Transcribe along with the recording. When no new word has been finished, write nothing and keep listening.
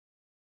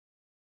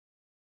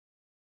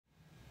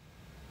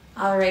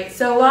All right,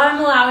 so while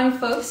I'm allowing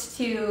folks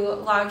to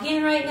log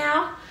in right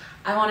now,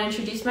 I want to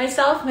introduce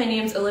myself. My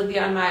name is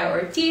Olivia Amaya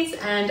Ortiz,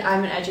 and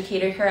I'm an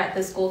educator here at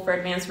the School for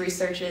Advanced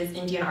Research's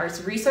Indian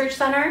Arts Research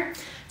Center.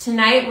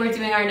 Tonight, we're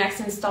doing our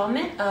next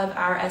installment of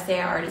our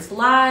SAR Artists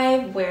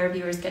Live, where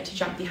viewers get to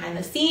jump behind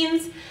the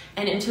scenes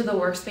and into the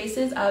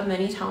workspaces of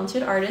many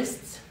talented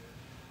artists,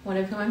 one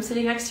of whom I'm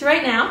sitting next to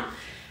right now.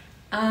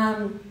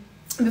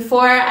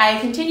 Before I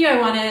continue, I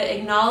want to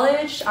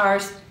acknowledge our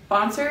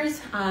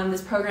sponsors.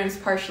 This program is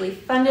partially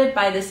funded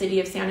by the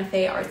City of Santa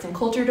Fe Arts and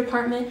Culture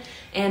Department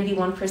and the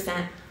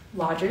 1%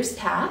 lodger's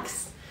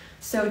tax.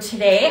 So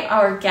today,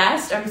 our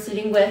guest, I'm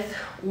sitting with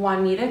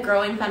Juanita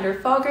Growing Thunder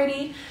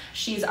Fogarty.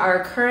 She's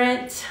our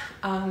current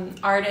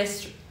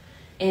artist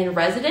in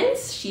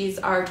residence. She's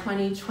our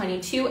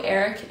 2022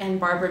 Eric and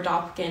Barbara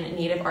Dopkin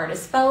Native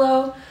Artist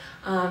Fellow.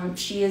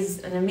 She is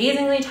an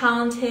amazingly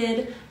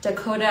talented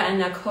Dakota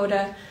and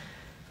Nakota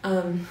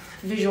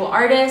visual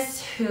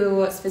artist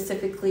who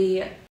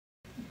specifically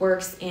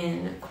works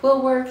in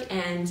quill work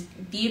and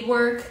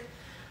beadwork.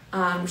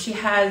 She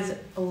has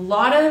a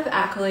lot of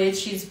accolades.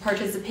 She's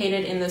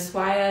participated in the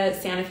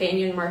Santa Fe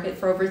Indian Market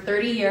for over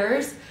 30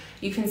 years.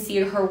 You can see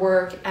her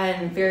work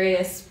at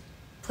various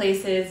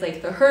places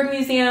like the Heard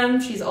Museum.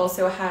 She's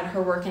also had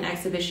her work in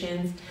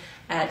exhibitions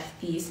at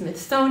the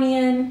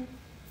Smithsonian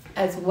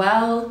as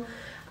well.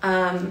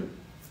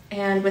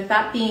 And with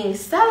that being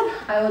said,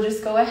 I will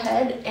just go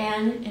ahead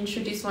and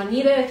introduce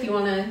Juanita. If you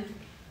want to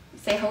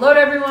say hello to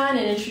everyone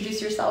and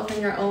introduce yourself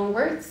in your own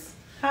words.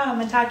 I'm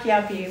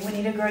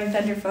Juanita Growing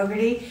Thunder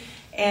Fogarty,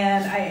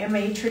 and I am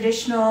a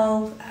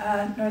traditional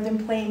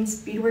Northern Plains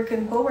beadwork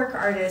and quillwork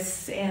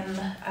artist, and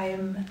I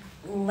am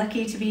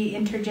lucky to be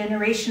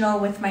intergenerational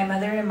with my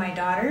mother and my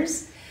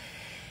daughters.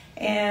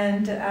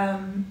 And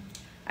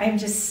I'm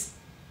just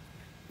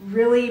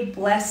really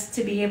blessed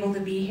to be able to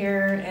be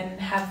here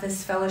and have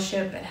this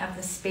fellowship and have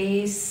the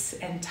space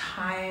and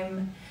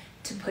time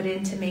to put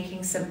into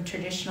making some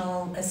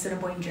traditional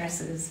Assiniboine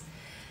dresses.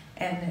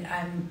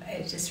 And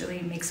it just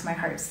really makes my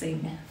heart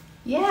sing.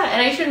 Yeah,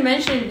 and I should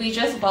mention, we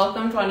just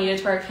welcomed Juanita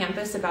to our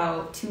campus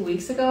about 2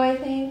 weeks ago, I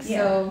think. Yeah.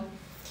 So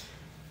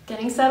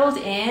getting settled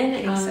in.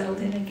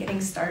 And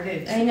getting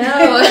started. I know.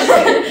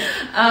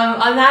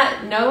 On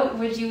that note,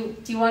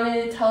 do you want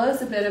to tell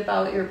us a bit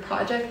about your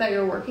project that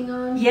you're working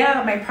on?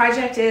 Yeah, my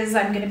project is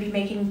I'm going to be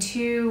making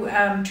two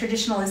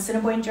traditional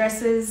Assiniboine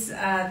dresses.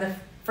 The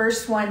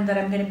first one that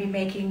I'm going to be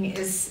making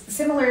is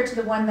similar to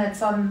the one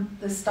that's on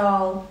the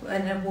stall,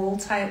 in a wool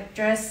type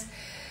dress.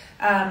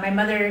 My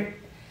mother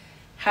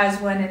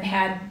has one and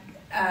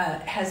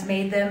has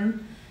made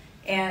them,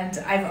 and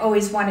I've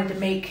always wanted to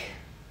make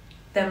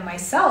them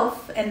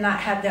myself and not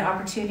have the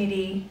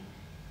opportunity,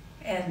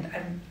 and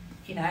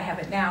I have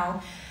it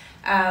now.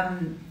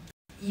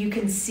 You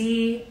can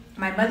see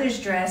my mother's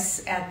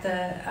dress at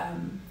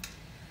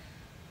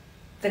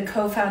the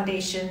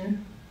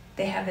Co-Foundation.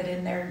 They have it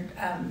in their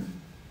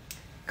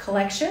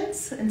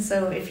collections, and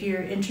so if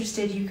you're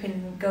interested, you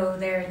can go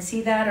there and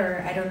see that,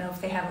 or I don't know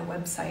if they have a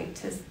website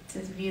to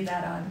view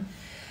that on.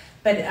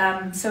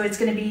 But so it's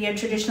going to be a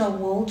traditional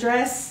wool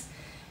dress,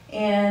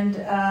 and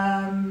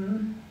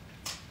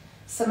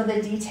some of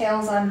the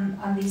details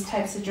on these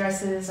types of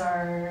dresses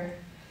are,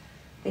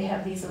 they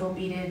have these little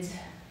beaded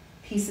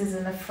pieces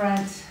in the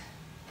front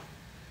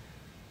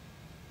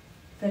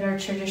that are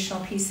traditional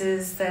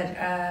pieces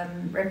that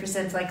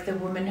represent like the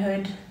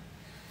womanhood.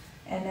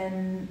 And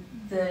then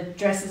the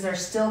dresses are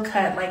still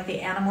cut like the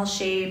animal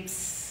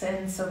shapes,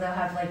 and so they'll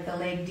have like the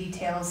leg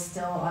details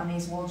still on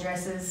these wool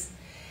dresses,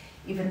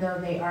 even though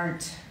they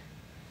aren't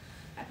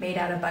made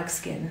out of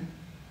buckskin.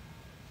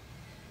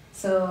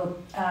 So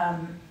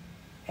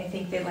I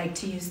think they like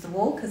to use the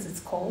wool because it's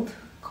cold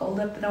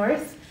up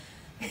north.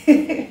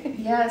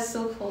 Yeah, it's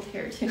so cold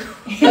here too.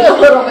 A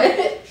little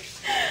bit.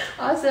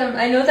 Awesome.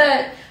 I know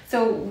that,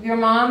 so your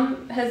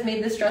mom has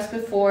made this dress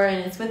before,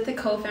 and it's with the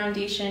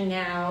Co-Foundation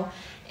now.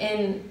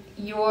 And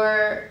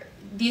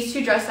these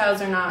two dress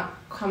styles are not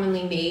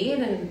commonly made,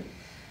 and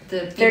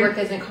the beadwork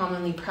isn't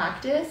commonly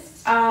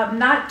practiced?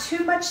 Not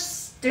too much.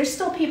 There's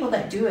still people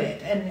that do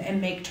it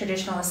and make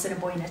traditional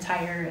Assiniboine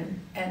attire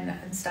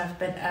and stuff,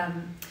 but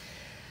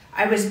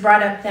I was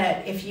brought up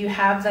that if you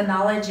have the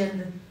knowledge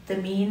and the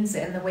means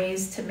and the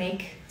ways to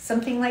make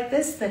something like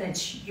this, then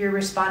it's your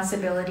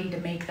responsibility to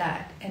make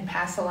that and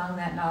pass along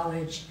that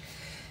knowledge.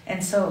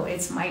 And so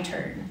it's my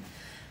turn.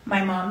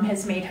 My mom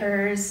has made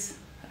hers.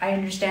 I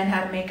understand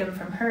how to make them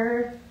from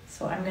her,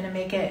 so I'm going to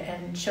make it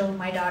and show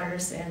my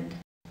daughters and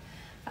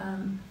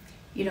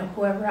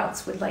whoever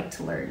else would like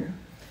to learn.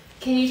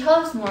 Can you tell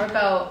us more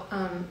about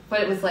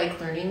what it was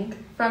like learning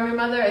from your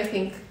mother? I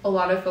think a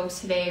lot of folks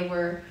today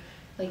were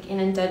like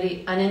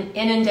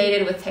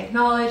inundated with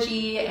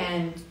technology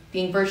and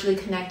being virtually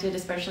connected,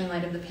 especially in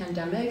light of the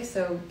pandemic.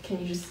 So can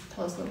you just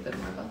tell us a little bit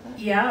more about that?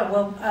 Yeah,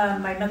 well,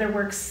 my mother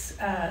works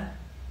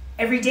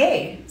every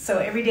day. So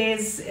every day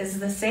is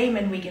the same,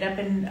 and we get up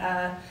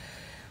and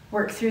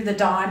work through the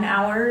dawn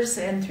hours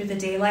and through the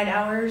daylight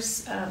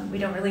hours. We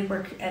don't really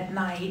work at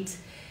night.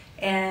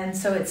 And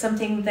so it's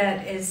something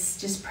that is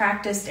just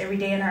practiced every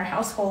day in our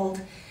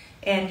household,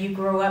 and you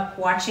grow up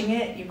watching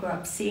it, you grow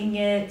up seeing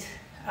it,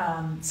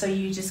 so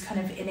you just kind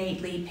of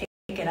innately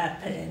pick it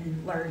up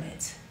and learn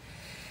it.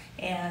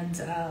 And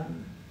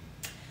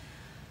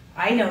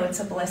I know it's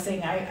a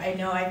blessing. I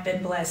know I've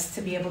been blessed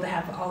to be able to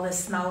have all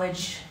this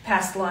knowledge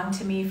passed along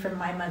to me from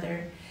my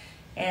mother,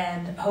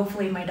 and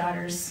hopefully my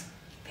daughters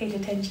paid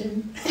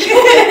attention.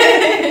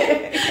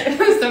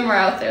 Somewhere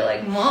out there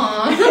like,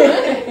 Mom.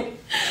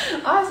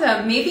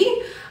 Awesome.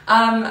 Maybe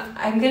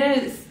I'm going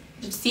to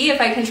see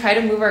if I can try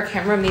to move our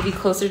camera maybe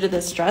closer to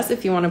this dress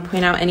if you want to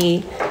point out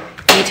any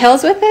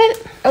details with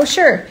it. Oh,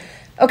 sure.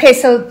 Okay,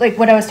 so like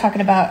what I was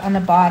talking about on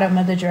the bottom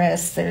of the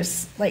dress,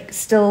 there's like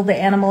still the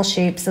animal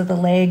shapes of the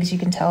legs. You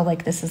can tell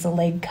like this is a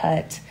leg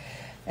cut.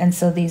 And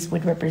so these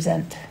would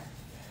represent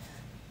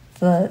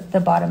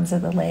the bottoms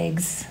of the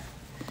legs.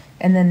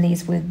 And then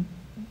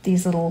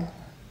these little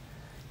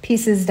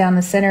pieces down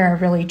the center are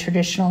really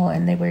traditional,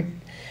 and they would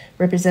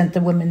represent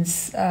the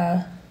women's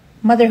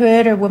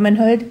motherhood or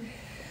womanhood.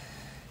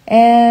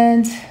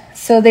 And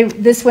so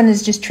this one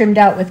is just trimmed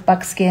out with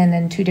buckskin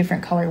and 2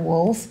 different color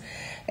wools.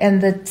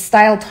 And the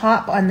style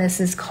top on this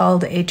is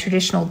called a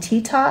traditional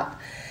T-top.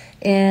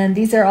 And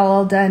these are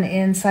all done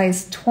in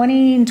size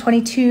 20 and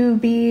 22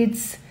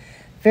 beads.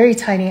 Very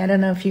tiny. I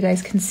don't know if you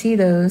guys can see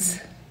those.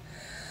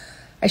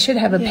 I should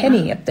have a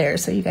penny up there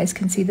so you guys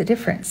can see the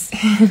difference.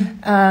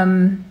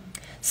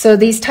 So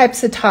these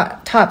types of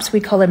tops, we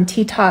call them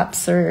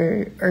T-tops,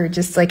 or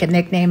just like a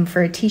nickname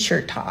for a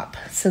T-shirt top.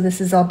 So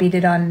this is all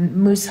beaded on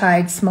moose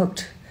hide,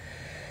 smoked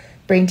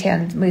brain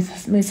tanned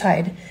moose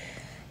hide.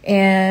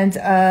 And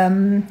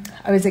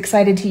I was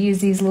excited to use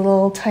these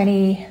little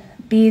tiny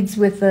beads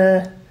with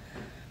the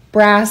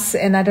brass,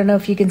 and I don't know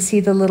if you can see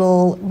the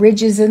little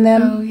ridges in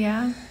them. Oh,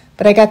 yeah.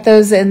 But I got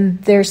those,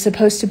 and they're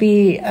supposed to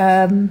be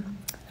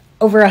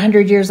over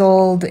 100 years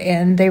old,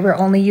 and they were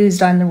only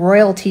used on the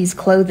royalty's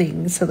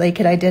clothing, so they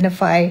could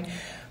identify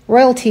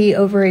royalty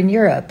over in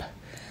Europe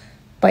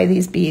by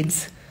these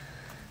beads.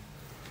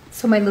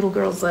 So my little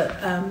girl's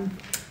a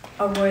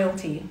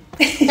royalty.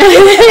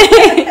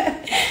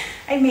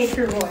 I made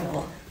her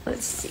royal.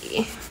 Let's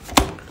see.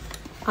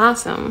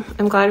 Awesome.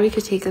 I'm glad we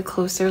could take a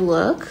closer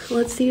look.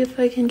 Let's see if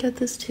I can get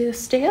this to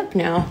stay up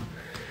now.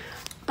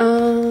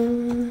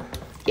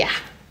 Yeah,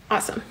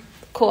 awesome.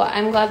 Cool.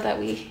 I'm glad that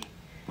we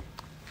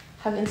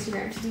have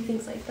Instagram to do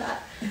things like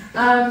that.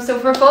 So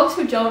for folks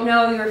who don't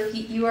know,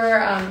 you were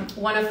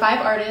one of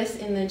 5 artists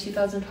in the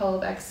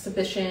 2012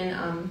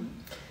 exhibition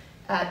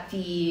at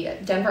the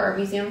Denver Art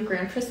Museum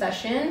Grand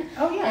Procession.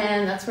 Oh, yeah.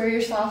 And that's where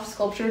your soft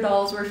sculpture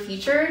dolls were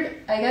featured.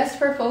 I guess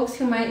for folks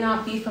who might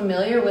not be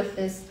familiar with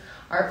this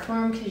art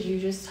form, could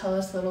you just tell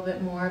us a little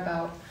bit more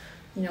about,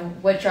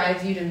 what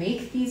drives you to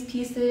make these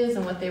pieces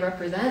and what they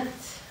represent?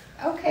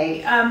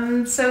 Okay,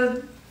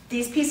 so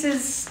these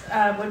pieces,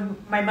 when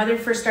my mother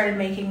first started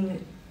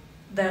making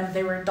them,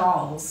 they were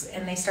dolls,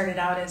 and they started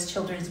out as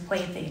children's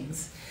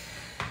playthings.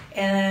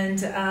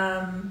 And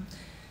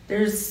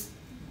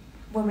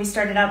when we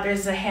started out,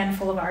 there's a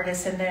handful of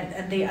artists,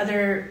 and the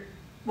other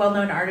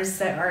well-known artists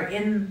that are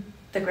in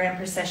the Grand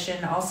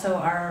Procession also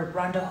are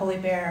Rhonda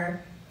Holybear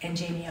and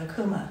Jamie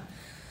Okuma.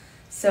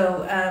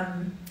 So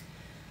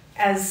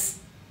as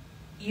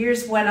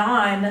years went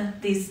on,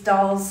 these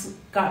dolls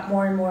got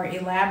more and more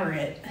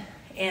elaborate,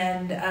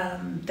 and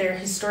they're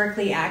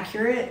historically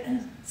accurate.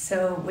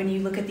 So when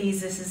you look at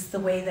these, this is the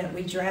way that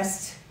we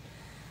dressed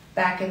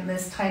back in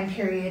this time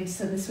period.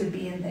 So this would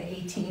be in the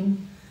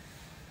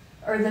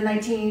early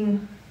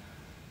 1900s,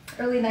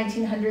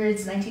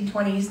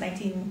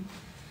 1920s,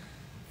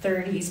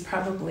 1930s,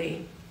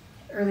 probably,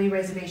 early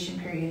reservation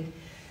period.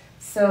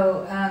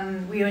 So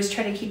we always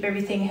try to keep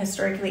everything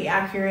historically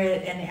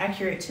accurate and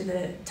accurate to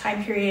the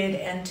time period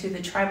and to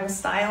the tribal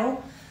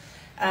style.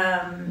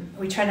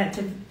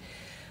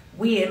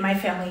 We in my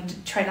family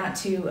try not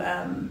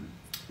to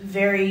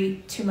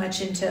vary too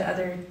much into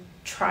other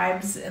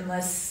tribes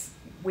unless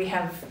we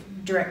have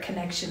direct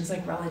connections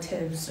like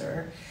relatives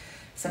or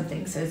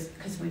something,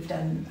 because we've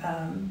done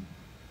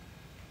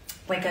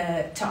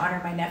to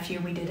honor my nephew,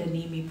 we did a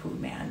Nimi Poo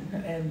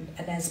man,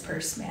 an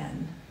Nez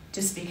man,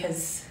 just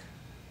because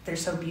they're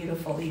so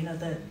beautiful,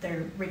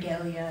 their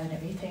regalia and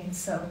everything.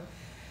 So,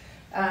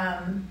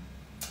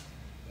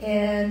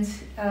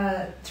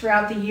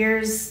 throughout the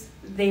years,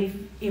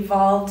 they've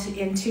evolved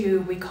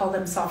into, we call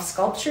them soft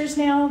sculptures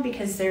now,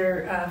 because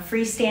they're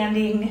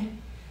freestanding.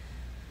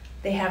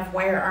 They have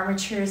wire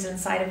armatures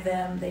inside of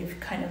them. They've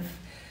kind of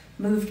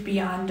moved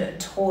beyond a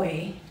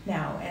toy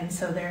now, and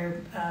so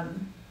they're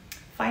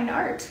fine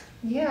art.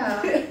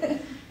 Yeah.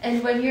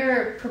 And when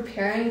you're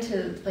preparing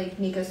to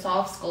make a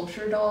soft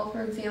sculpture doll,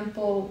 for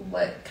example,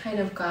 what kind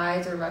of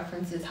guides or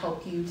references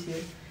help you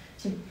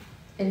to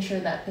ensure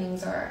that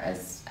things are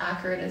as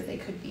accurate as they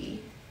could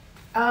be?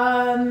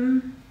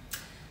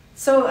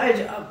 So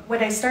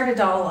when I start a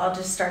doll, I'll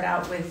just start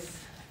out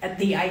with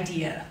the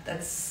idea.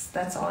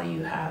 That's all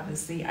you have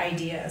is the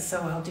idea.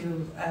 So I'll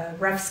do a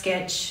rough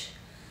sketch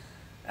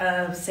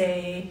of,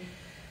 say,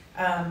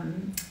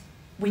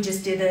 we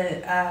just did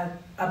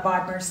a a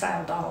Bodmer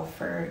style doll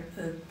for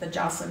the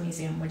Jocelyn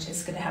Museum, which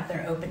is going to have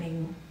their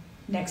opening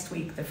next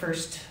week, the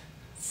 1st,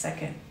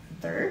 2nd,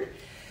 3rd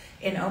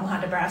in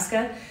Omaha,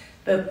 Nebraska.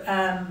 But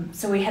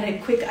so we had a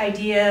quick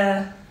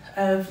idea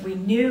of, we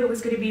knew it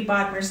was going to be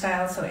Bodmer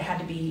style, so it had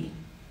to be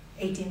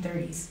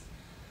 1830s.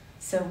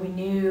 So we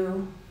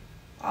knew,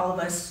 all of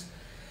us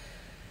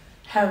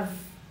have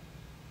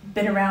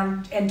been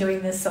around and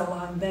doing this so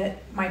long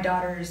that my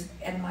daughters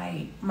and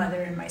my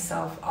mother and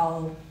myself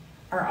all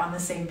are on the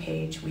same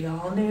page. We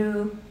all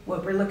knew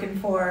what we're looking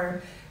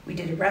for. We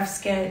did a rough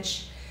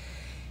sketch,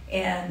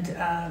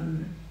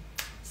 and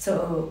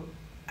so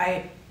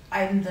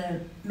I'm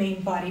the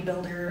main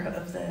bodybuilder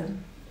of the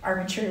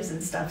armatures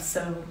and stuff,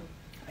 so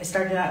I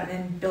started out and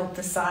then built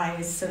the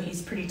size, so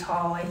he's pretty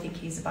tall. I think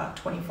he's about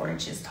 24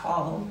 inches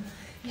tall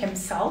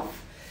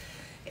himself.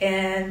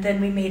 And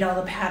then we made all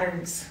the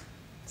patterns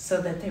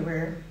so that they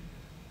were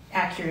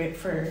accurate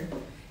for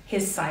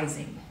his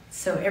sizing.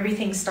 So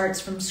everything starts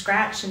from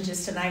scratch and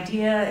just an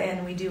idea,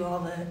 and we do all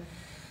the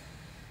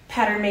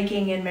pattern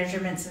making and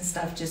measurements and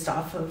stuff just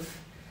off of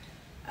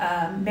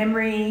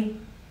memory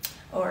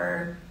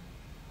or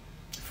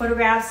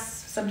photographs.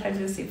 Sometimes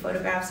we'll see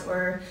photographs,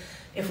 or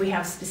if we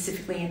have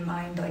specifically in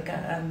mind like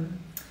a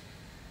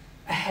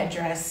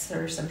headdress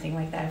or something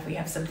like that, if we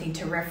have something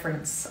to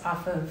reference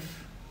off of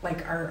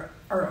like our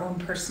own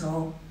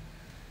personal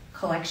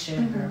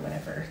collection or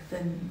whatever,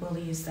 then we'll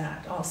use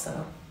that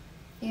also.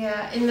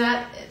 Yeah, and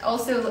that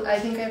also, I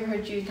think I've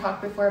heard you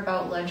talk before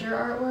about ledger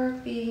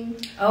artwork being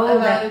a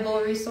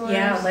valuable resource.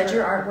 Yeah,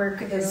 ledger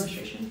artwork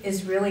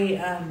is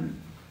really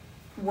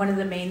one of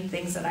the main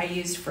things that I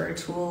used for a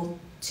tool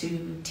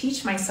to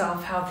teach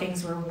myself how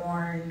things were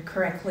worn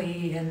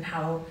correctly, and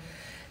how,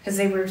 because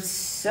they were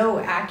so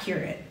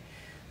accurate.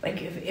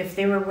 Like if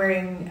they were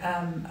wearing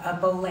a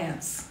bow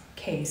lance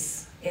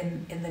case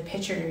in the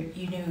picture,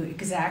 you knew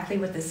exactly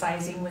what the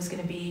sizing was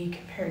going to be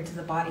compared to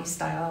the body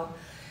style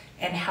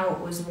and how it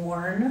was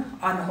worn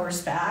on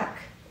horseback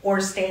or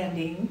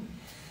standing.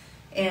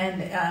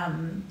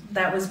 And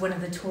that was one of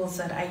the tools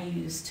that I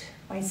used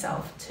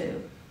myself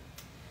to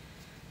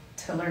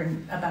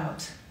learn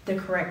about the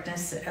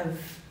correctness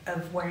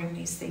of wearing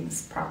these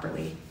things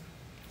properly.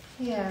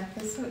 Yeah,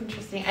 that's so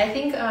interesting. I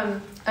think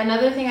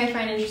another thing I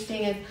find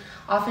interesting is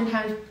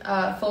oftentimes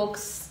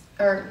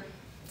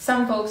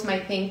some folks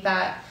might think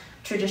that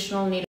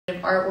traditional Native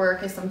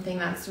artwork is something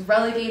that's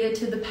relegated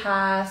to the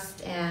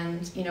past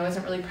and,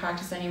 isn't really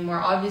practiced anymore.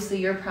 Obviously,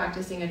 you're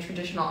practicing a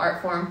traditional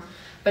art form,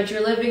 but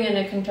you're living in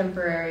a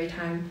contemporary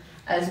time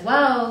as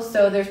well.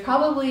 So there's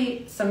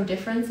probably some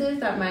differences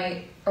that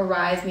might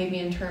arise, maybe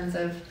in terms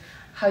of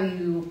how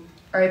you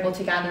are able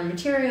to gather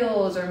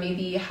materials, or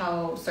maybe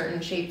how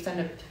certain shapes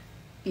end up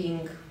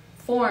being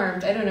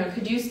formed. I don't know.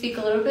 Could you speak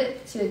a little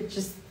bit to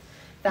just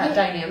that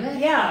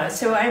dynamic? Yeah.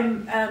 So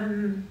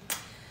I'm,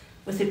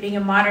 with it being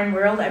a modern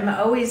world, I'm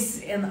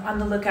always on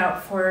the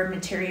lookout for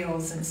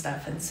materials and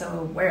stuff. And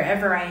so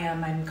wherever I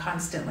am, I'm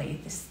constantly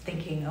just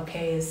thinking,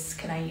 okay,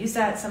 can I use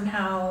that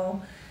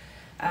somehow?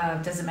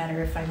 Doesn't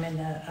matter if I'm in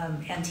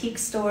an antique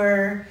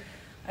store,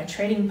 a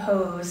trading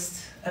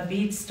post, a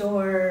bead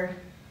store,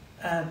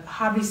 a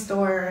hobby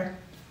store.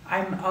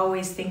 I'm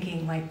always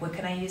thinking, like, what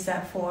can I use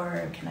that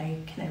for? Can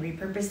I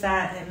repurpose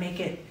that and make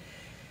it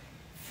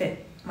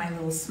fit my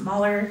little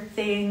smaller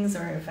things,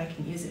 or if I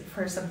can use it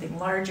for something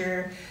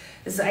larger?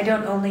 Because I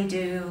don't only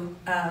do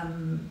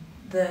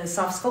the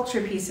soft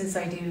sculpture pieces,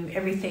 I do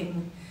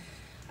everything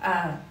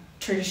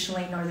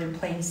traditionally Northern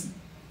Plains,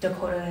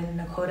 Dakota and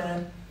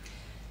Nakota,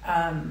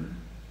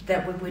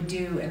 that we would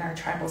do in our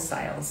tribal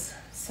styles.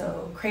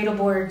 So cradle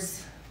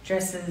boards,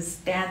 dresses,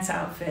 dance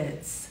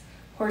outfits,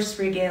 horse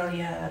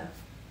regalia,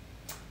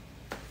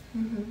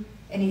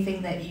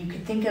 anything that you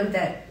could think of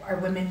that our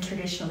women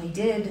traditionally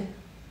did,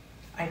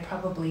 I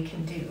probably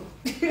can do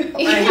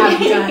or I have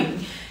done.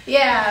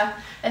 Yeah,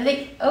 I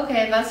think,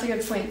 okay, that's a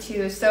good point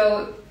too.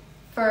 So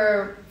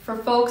for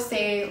folks,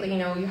 say,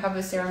 you have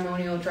a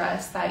ceremonial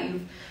dress that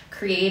you've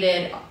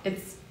created,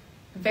 it's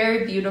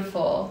very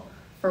beautiful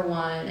for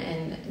one,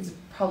 and is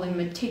probably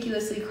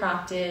meticulously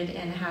crafted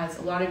and has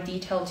a lot of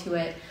detail to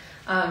it.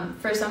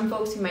 For some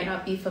folks who might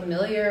not be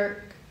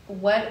familiar,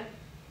 what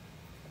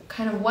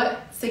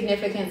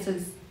significance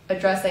does a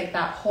dress like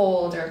that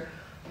hold, or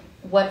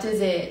what does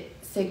it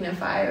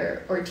signify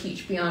or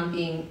teach beyond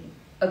being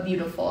a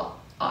beautiful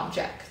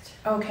object?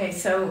 Okay,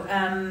 so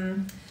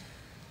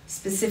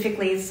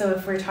specifically, so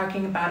if we're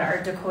talking about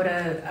our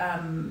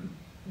Dakota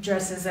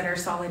dresses that are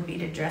solid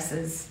beaded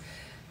dresses,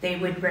 they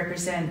would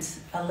represent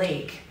a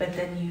lake, but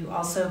then you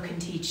also can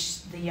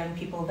teach the young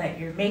people that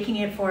you're making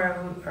it for,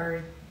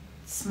 or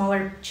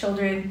smaller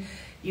children,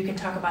 you can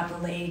talk about the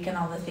lake and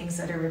all the things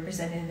that are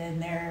represented in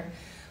there,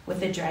 with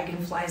the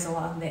dragonflies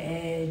along the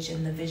edge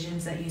and the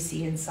visions that you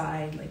see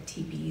inside, like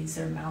teepees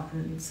or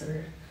mountains,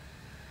 or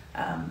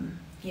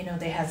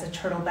they has a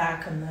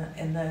turtleback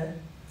in the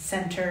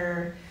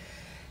center.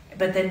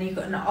 But then you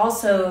can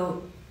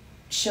also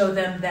show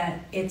them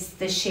that it's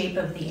the shape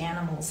of the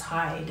animal's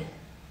hide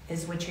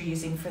is what you're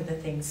using for the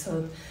things.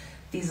 So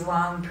these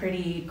long,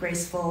 pretty,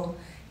 graceful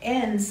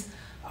ends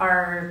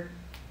are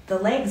the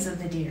legs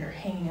of the deer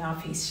hanging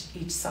off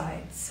each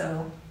side.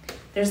 So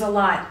there's a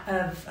lot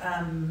of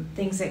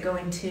things that go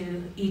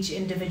into each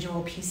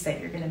individual piece that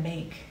you're going to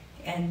make,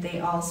 and they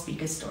all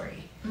speak a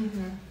story.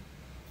 Mm-hmm.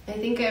 I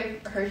think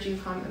I've heard you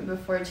comment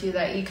before too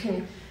that you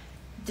can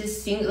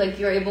like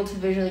you're able to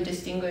visually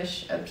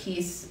distinguish a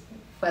piece,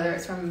 whether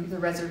it's from the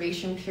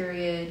reservation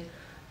period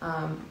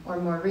or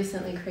more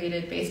recently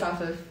created, based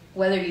off of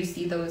whether you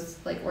see those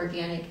like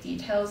organic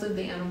details of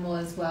the animal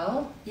as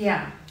well.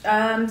 Yeah.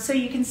 So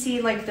you can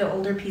see like the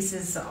older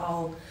pieces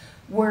all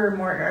were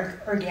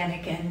more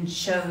organic and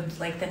showed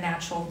like the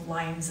natural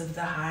lines of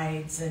the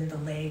hides and the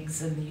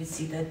legs, and you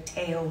see the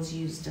tails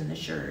used in the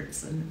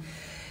shirts,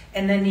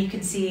 and then you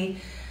can see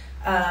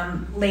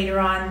later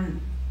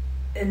on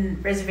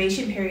in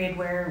reservation period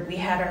where we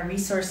had our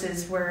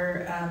resources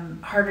were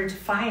harder to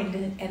find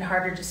and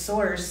harder to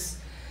source.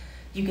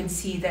 You can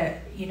see that,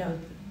 you know,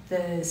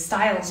 the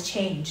styles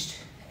changed,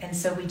 and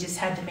so we just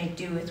had to make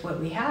do with what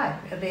we had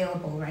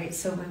available, right?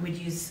 So we would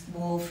use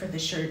wool for the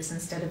shirts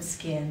instead of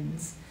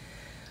skins,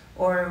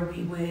 or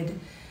we would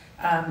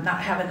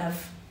not have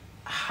enough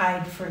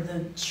hide for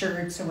the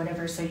shirts or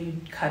whatever, so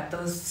you'd cut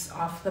those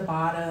off the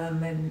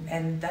bottom,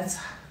 and that's,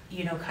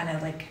 you know, kind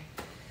of like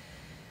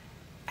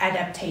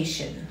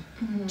adaptation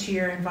mm-hmm. to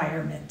your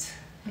environment.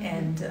 Mm-hmm.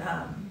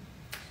 And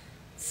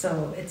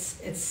so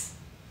it's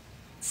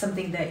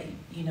something that,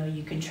 you know,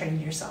 you can train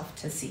yourself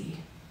to see.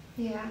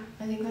 Yeah,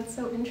 I think that's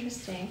so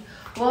interesting.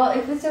 Well,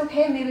 if it's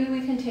okay, maybe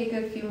we can take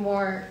a few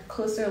more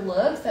closer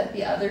looks at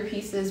the other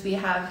pieces we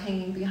have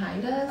hanging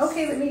behind us.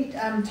 Okay, let me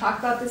talk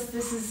about this.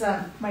 This is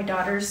my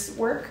daughter's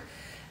work.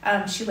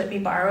 She let me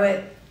borrow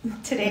it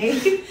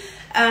today.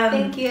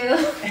 Thank you.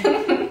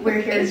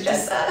 We're here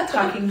just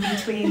talking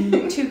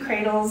between two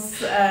cradles.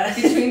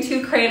 Between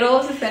two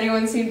cradles, if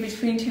anyone's seen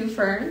Between Two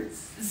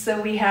Ferns.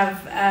 So we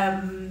have,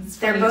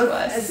 they're both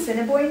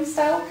Assiniboine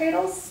style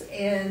cradles,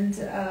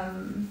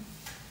 and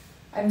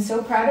I'm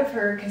so proud of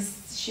her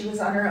because she was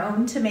on her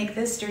own to make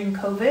this during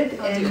COVID,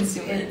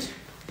 and it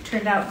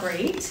turned out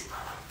great.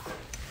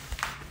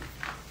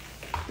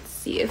 Let's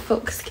see if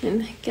folks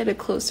can get a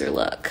closer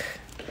look.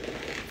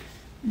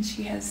 And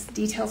she has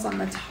details on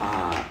the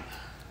top.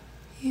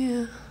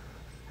 Yeah.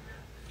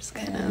 Just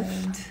kind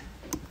of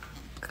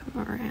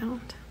come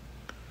around.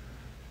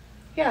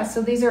 Yeah,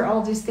 so these are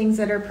all just things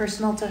that are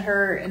personal to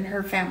her and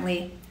her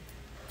family.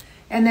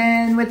 And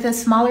then with the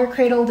smaller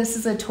cradle, this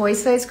is a toy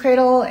size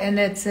cradle, and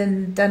it's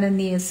done in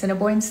the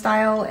Assiniboine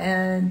style,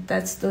 and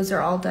those are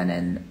all done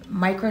in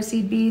micro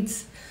seed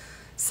beads,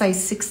 size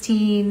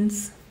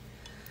 16s.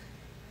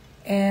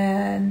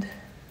 And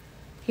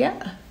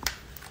yeah.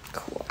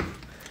 Cool.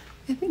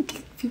 I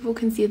think people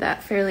can see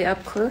that fairly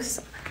up close.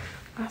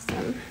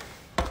 Awesome.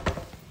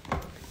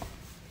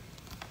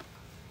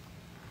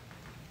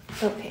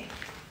 Okay.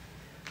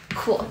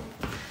 Cool.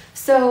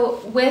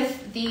 So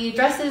with the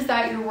dresses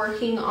that you're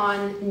working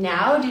on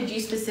now, did you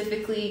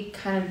specifically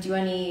kind of do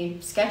any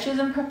sketches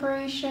in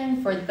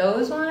preparation for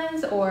those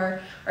ones, or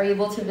are you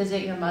able to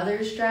visit your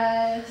mother's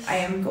dress? I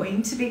am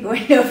going to be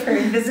going over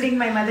and visiting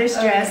my mother's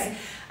dress.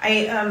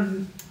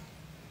 I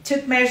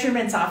took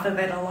measurements off of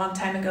it a long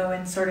time ago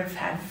and sort of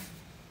have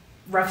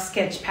rough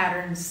sketch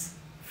patterns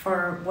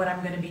for what I'm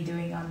going to be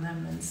doing on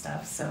them and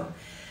stuff. So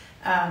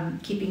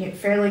keeping it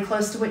fairly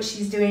close to what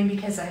she's doing,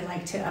 because I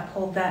like to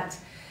uphold that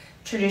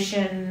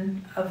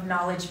tradition of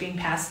knowledge being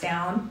passed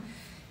down,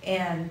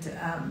 and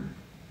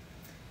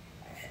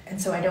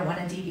so I don't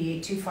want to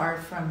deviate too far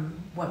from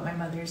what my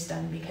mother's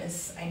done,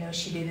 because I know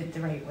she did it the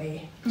right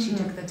way. Mm-hmm. She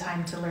took the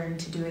time to learn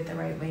to do it the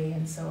right way,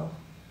 and so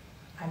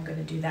I'm going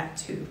to do that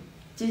too.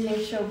 Do you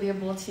think she'll be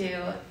able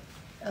to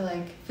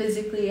like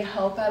physically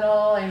help at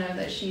all? I know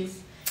that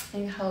she's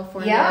in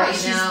California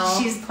right now.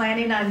 She's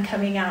planning on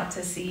coming out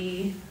to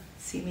see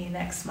me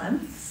next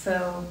month,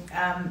 so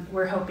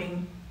we're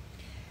hoping.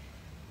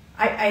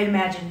 I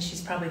imagine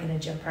she's probably going to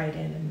jump right in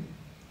and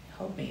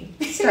help me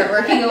start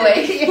working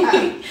away.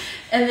 Yeah.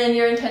 And then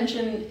your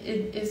intention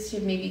is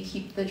to maybe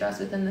keep the dress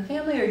within the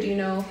family, or do you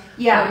know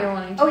what you're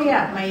wanting to do?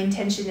 Yeah, my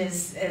intention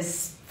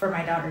is for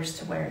my daughters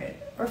to wear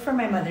it, or for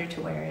my mother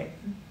to wear it.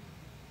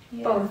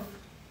 Yeah. Both.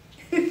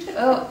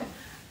 Oh,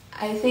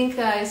 I think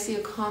I see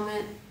a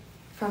comment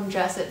from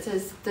Jess. It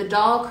says the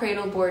doll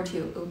cradle board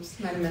too. Oops,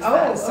 might have missed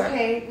that. Oh,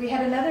 okay. We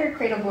had another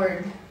cradle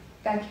board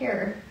back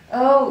here.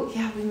 Oh,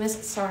 yeah, we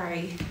missed.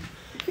 Sorry.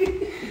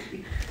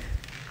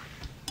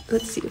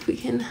 Let's see if we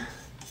can.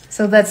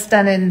 So that's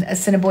done in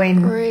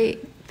Assiniboine. Right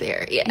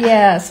there, yeah.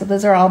 Yeah, so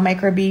those are all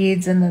micro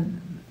beads and the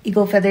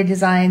eagle feather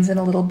designs and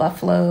a little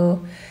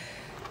buffalo.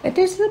 But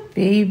there's a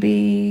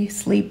baby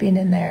sleeping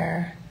in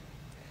there.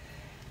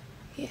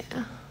 Yeah,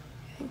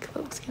 I think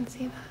folks can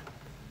see that.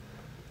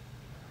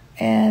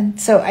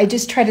 And so I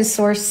just try to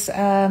source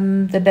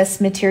the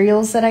best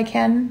materials that I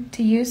can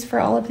to use for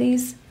all of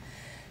these.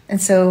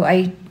 And so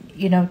I,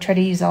 try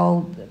to use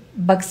all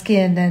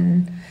buckskin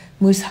and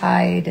moose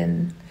hide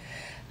and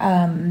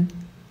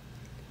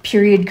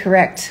period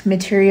correct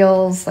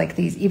materials like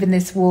these. Even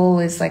this wool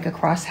is like a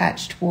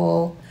cross-hatched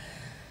wool.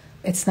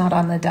 it's not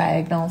on the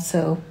diagonal.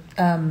 So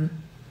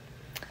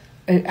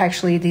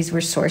actually, these were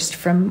sourced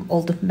from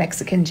old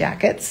Mexican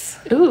jackets.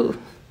 Ooh.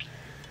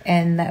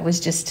 And that was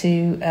just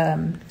to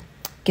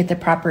get the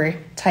proper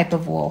type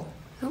of wool.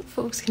 I hope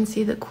folks can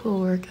see the quill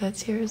work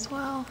that's here as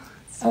well.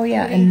 It's oh,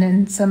 yeah, pretty. and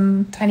then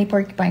some tiny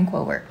porcupine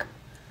quill work.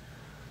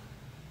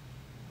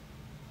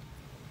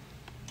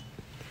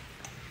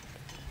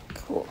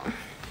 Cool.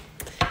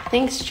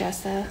 Thanks,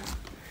 Jessa.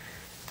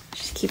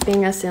 She's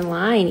keeping us in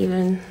line,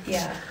 even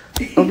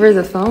over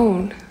the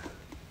phone.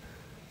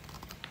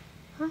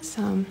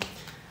 Awesome.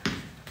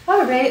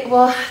 All right,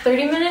 well,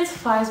 30 minutes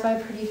flies by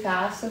pretty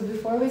fast. So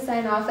before we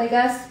sign off, I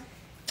guess,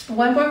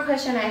 one more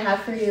question I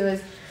have for you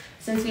is,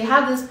 since we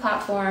have this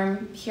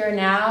platform here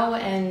now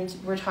and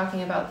we're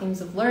talking about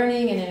themes of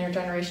learning and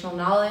intergenerational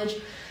knowledge,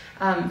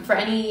 for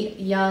any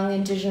young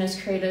Indigenous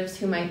creatives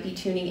who might be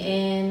tuning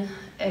in,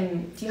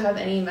 do you have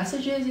any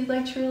messages you'd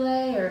like to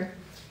relay or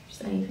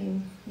just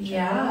anything?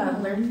 Yeah,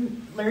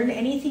 learn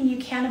anything you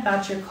can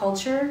about your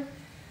culture.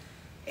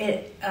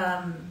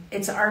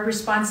 It's our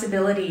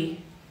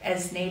responsibility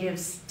as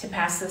natives to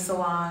pass this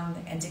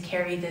along and to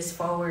carry this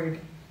forward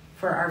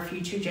for our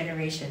future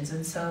generations.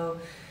 And so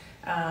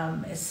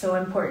it's so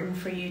important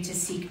for you to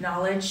seek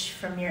knowledge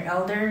from your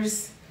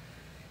elders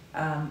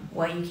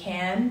while you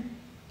can,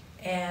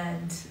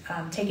 and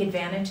take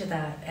advantage of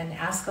that and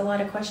ask a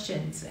lot of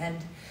questions and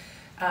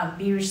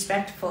be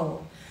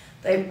respectful.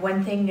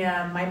 One thing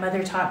my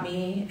mother taught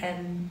me,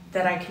 and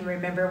that I can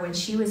remember when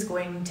she was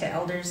going to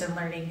elders and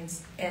learning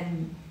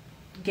and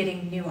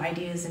getting new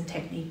ideas and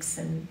techniques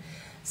and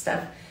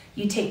stuff,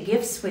 you take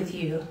gifts with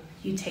you.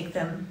 You take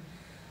them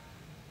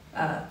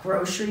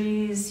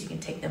groceries, you can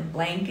take them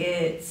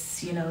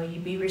blankets, you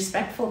be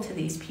respectful to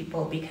these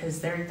people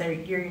because they're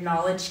your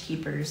knowledge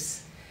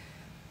keepers.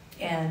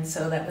 And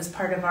so that was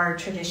part of our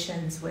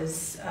traditions,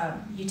 was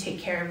you take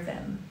care of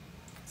them.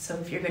 So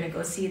if you're going to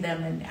go see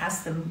them and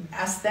ask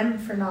them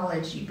for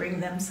knowledge, you bring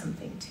them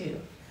something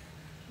too.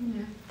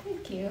 Yeah,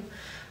 thank you.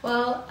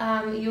 Well,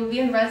 you'll be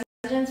in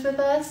residence with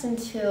us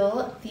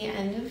until the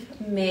end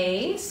of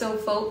May. So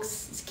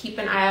folks, keep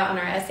an eye out on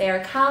our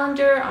SAR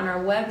calendar, on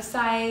our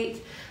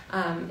website.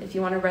 If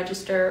you want to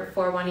register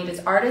for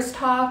Juanita's Artist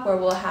Talk, where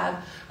we'll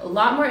have a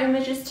lot more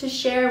images to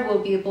share,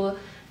 we'll be able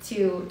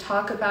to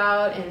talk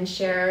about and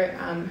share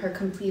her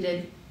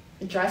completed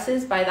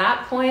dresses by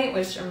that point,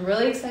 which I'm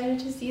really excited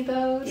to see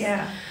those.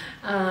 Yeah.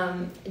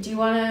 Do you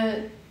want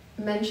to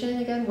mention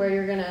again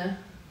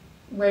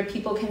where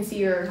people can see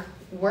your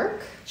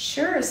work?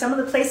 Sure. Some of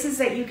the places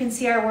that you can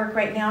see our work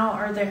right now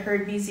are the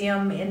Heard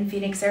Museum in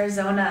Phoenix,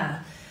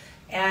 Arizona,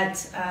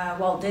 at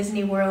Walt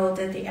Disney World,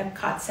 at the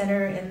Epcot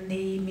Center in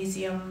the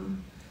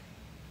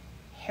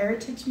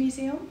Heritage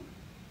Museum.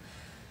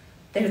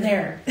 They're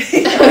there.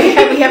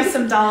 we have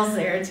some dolls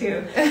there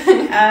too.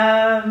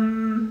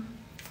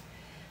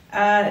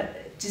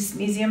 Just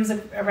museums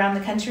around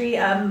the country.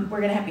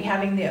 We're going to be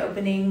having the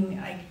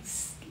opening,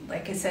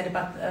 like I said,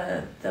 about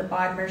the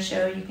Bodmer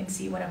show. You can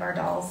see one of our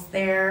dolls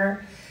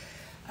there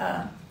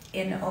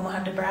in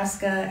Omaha,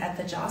 Nebraska at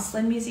the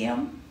Jocelyn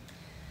Museum.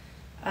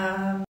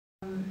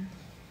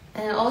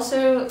 And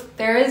also,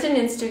 there is an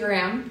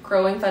Instagram,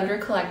 Growing Thunder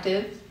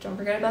Collective. Don't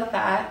forget about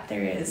that.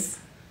 There is.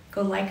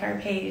 Go like our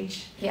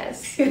page.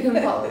 Yes, you can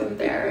follow them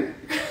there.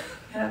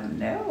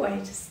 No, I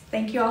just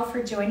thank you all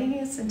for joining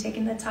us and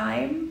taking the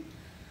time.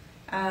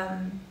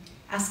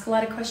 Ask a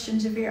lot of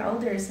questions of your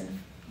elders and,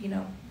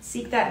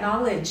 seek that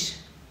knowledge.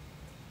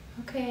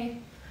 Okay.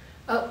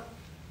 Oh,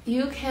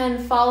 you can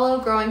follow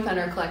Growing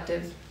Thunder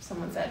Collective,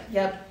 someone said.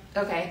 Yep.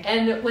 Okay.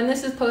 And when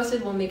this is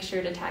posted, we'll make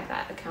sure to tag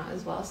that account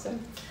as well. So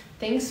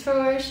thanks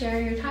for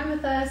sharing your time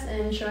with us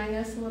and showing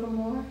us a little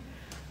more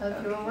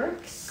of your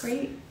works.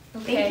 Great.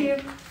 Okay. Thank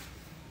you.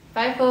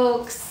 Bye,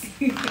 folks.